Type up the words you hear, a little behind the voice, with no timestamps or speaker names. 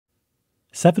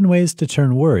7 ways to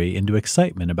turn worry into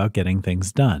excitement about getting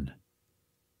things done.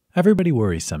 Everybody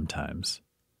worries sometimes.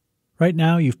 Right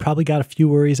now, you've probably got a few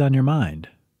worries on your mind.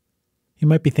 You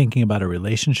might be thinking about a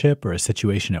relationship or a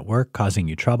situation at work causing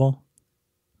you trouble.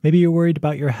 Maybe you're worried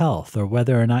about your health or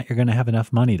whether or not you're going to have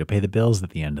enough money to pay the bills at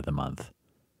the end of the month.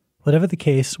 Whatever the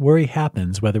case, worry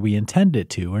happens whether we intend it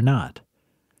to or not.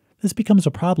 This becomes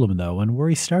a problem, though, when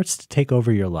worry starts to take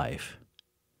over your life.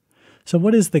 So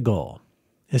what is the goal?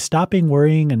 Is stopping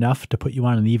worrying enough to put you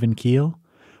on an even keel?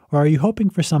 Or are you hoping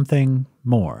for something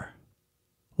more?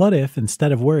 What if,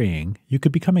 instead of worrying, you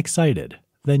could become excited,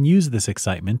 then use this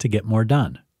excitement to get more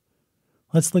done?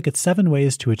 Let's look at 7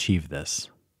 ways to achieve this.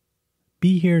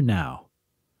 Be here now.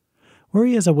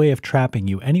 Worry is a way of trapping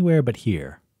you anywhere but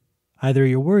here. Either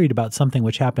you're worried about something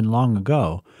which happened long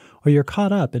ago, or you're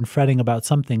caught up in fretting about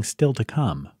something still to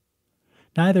come.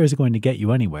 Neither is going to get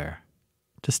you anywhere.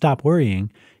 To stop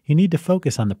worrying, you need to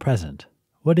focus on the present.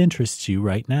 What interests you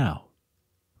right now?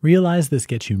 Realize this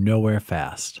gets you nowhere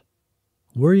fast.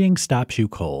 Worrying stops you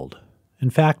cold.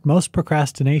 In fact, most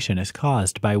procrastination is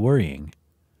caused by worrying.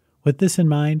 With this in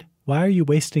mind, why are you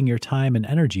wasting your time and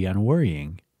energy on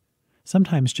worrying?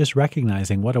 Sometimes just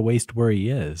recognizing what a waste worry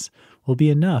is will be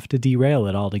enough to derail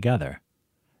it altogether,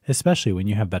 especially when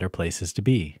you have better places to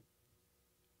be.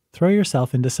 Throw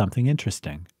yourself into something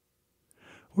interesting.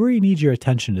 Worry needs your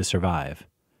attention to survive.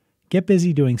 Get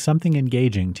busy doing something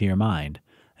engaging to your mind,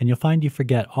 and you'll find you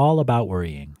forget all about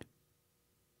worrying.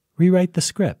 Rewrite the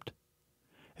script.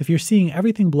 If you're seeing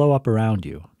everything blow up around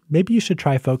you, maybe you should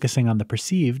try focusing on the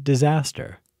perceived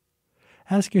disaster.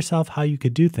 Ask yourself how you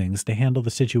could do things to handle the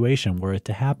situation were it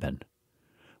to happen.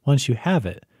 Once you have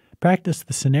it, practice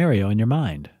the scenario in your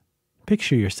mind.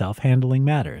 Picture yourself handling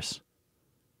matters.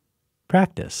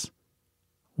 Practice.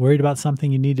 Worried about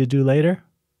something you need to do later?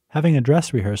 Having a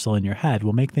dress rehearsal in your head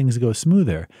will make things go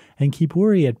smoother and keep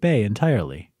worry at bay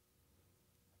entirely.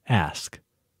 Ask.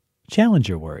 Challenge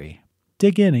your worry.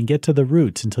 Dig in and get to the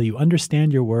roots until you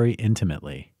understand your worry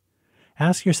intimately.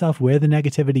 Ask yourself where the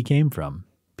negativity came from.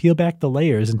 Peel back the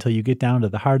layers until you get down to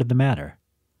the heart of the matter.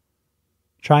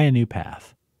 Try a new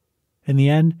path. In the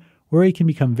end, worry can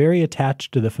become very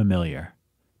attached to the familiar.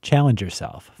 Challenge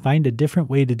yourself. Find a different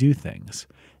way to do things.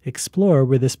 Explore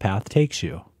where this path takes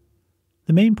you.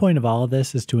 The main point of all of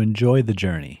this is to enjoy the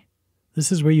journey.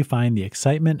 This is where you find the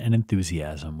excitement and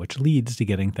enthusiasm which leads to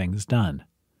getting things done.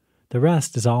 The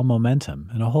rest is all momentum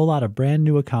and a whole lot of brand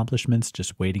new accomplishments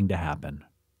just waiting to happen.